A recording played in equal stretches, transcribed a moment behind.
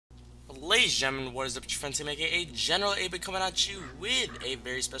Ladies and gentlemen, what is up, your friend Tim, aka General 8-Bit, coming at you with a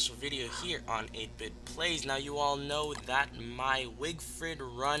very special video here on 8-Bit Plays. Now, you all know that my Wigfrid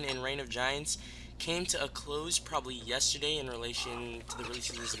run in Reign of Giants came to a close probably yesterday in relation to the release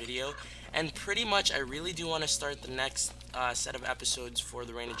of this video, and pretty much I really do want to start the next set of episodes for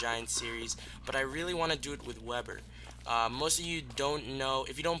the Reign of Giants series, but I really want to do it with Weber. Most of you don't know,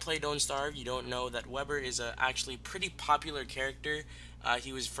 if you don't play Don't Starve, you don't know that Weber is a actually pretty popular character.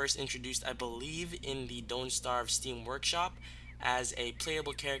 He was first introduced, I believe, in the Don't Starve Steam Workshop as a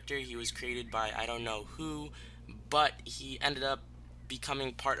playable character. He was created by I don't know who, but he ended up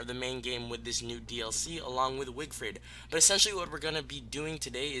becoming part of the main game with this new DLC along with Wigfrid. But essentially what we're going to be doing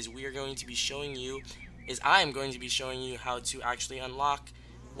today is I'm going to be showing you how to actually unlock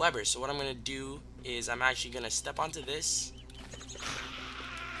Weber. So what I'm going to do is I'm actually going to step onto this,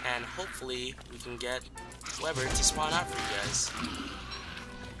 and hopefully we can get Weber to spawn out for you guys.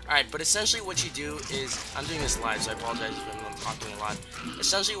 Alright, but essentially what you do is, I'm doing this live, so I apologize if I'm talking a lot.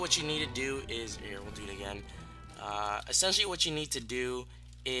 Essentially what you need to do is, here, we'll do it again. Essentially what you need to do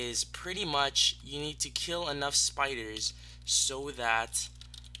is pretty much you need to kill enough spiders so that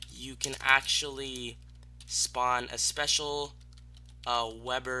you can actually spawn a special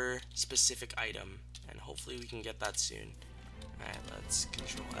Weber specific item, and hopefully we can get that soon. Alright, let's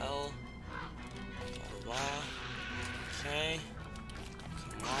Control L, blah, blah, blah. Okay,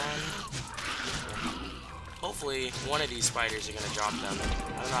 come on. Hopefully one of these spiders are gonna drop them.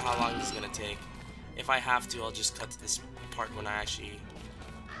 I don't know how long this is gonna take. If I have to, I'll just cut to this part when I actually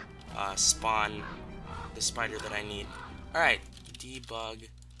spawn the spider that I need. Alright, debug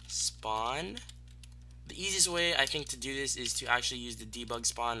spawn. The easiest way I think to do this is to actually use the debug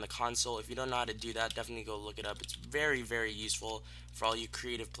spawn in the console. If you don't know how to do that, definitely go look it up. It's very, very useful for all you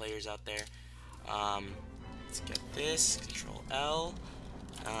creative players out there. Let's get this, Control L.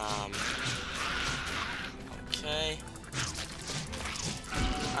 Okay.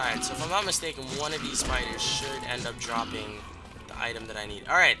 Alright, so if I'm not mistaken, one of these spiders should end up dropping the item that I need.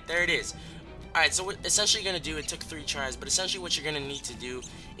 Alright, there it is. Alright, so what essentially you're going to do, it took 3 tries, but essentially what you're going to need to do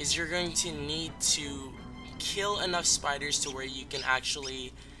is you're going to need to kill enough spiders to where you can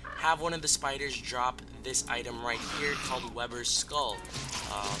actually have one of the spiders drop this item right here called Weber's Skull.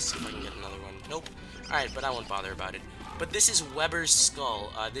 I'll see if I can get another one. Nope. Alright, but I won't bother about it. But this is Weber's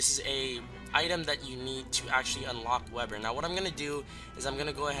Skull. This is a item that you need to actually unlock Weber. Now what I'm going to do is I'm going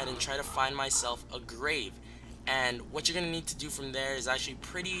to go ahead and try to find myself a grave. And what you're going to need to do from there is actually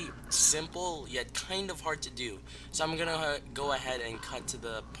pretty simple, yet kind of hard to do. So I'm going to go ahead and cut to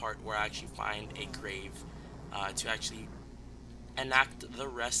the part where I actually find a grave to actually enact the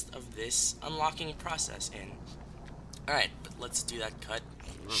rest of this unlocking process in. Alright, but let's do that cut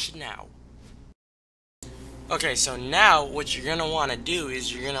now. Okay, so now what you're going to want to do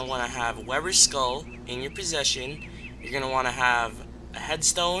is you're going to want to have Weber's Skull in your possession. You're going to want to have a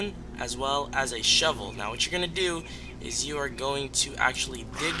headstone as well as a shovel. Now what you're going to do is you are going to actually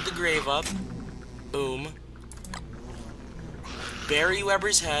dig the grave up. Boom. Bury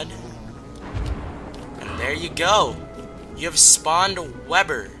Weber's head. And there you go. You have spawned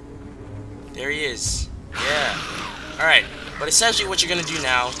Weber. There he is. Yeah. Alright, but essentially what you're going to do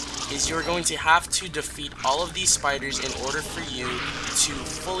now is you're going to have to defeat all of these spiders in order for you to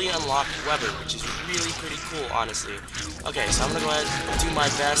fully unlock Weber, which is really pretty cool, honestly. Okay, so I'm going to go ahead and do my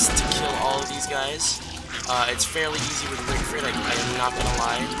best to kill all of these guys. It's fairly easy with Wigfrid, I'm not going to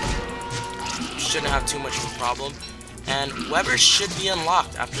lie. Shouldn't have too much of a problem. And Weber should be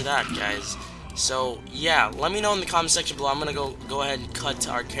unlocked after that, guys. So, yeah, let me know in the comment section below. I'm going to go ahead and cut to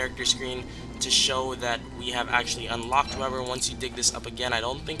our character screen to show that we have actually unlocked Weber. Once you dig this up again, I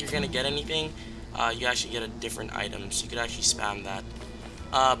don't think you're going to get anything. You actually get a different item, so you could actually spam that.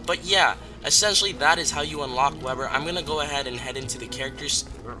 But yeah, essentially that is how you unlock Weber. I'm going to go ahead and head into the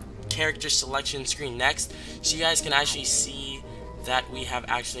character selection screen next, so you guys can actually see that we have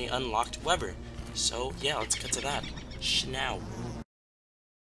actually unlocked Weber. So yeah, let's cut to that now.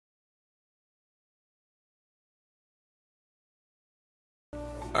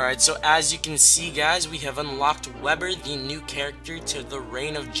 Alright, so as you can see, guys, we have unlocked Weber, the new character to the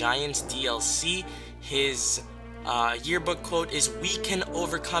Reign of Giants DLC. His yearbook quote is, "We can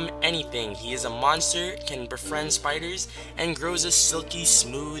overcome anything. He is a monster, can befriend spiders, and grows a silky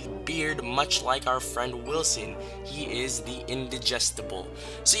smooth beard much like our friend Wilson. He is the indigestible."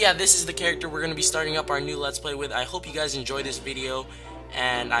 So yeah, this is the character we're going to be starting up our new Let's Play with. I hope you guys enjoyed this video,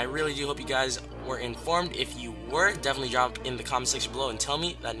 and I really do hope you guys were informed. If you were, definitely drop in the comment section below and tell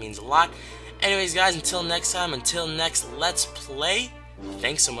me. That means a lot. Anyways, guys, until next time, until next Let's Play,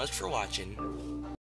 thanks so much for watching.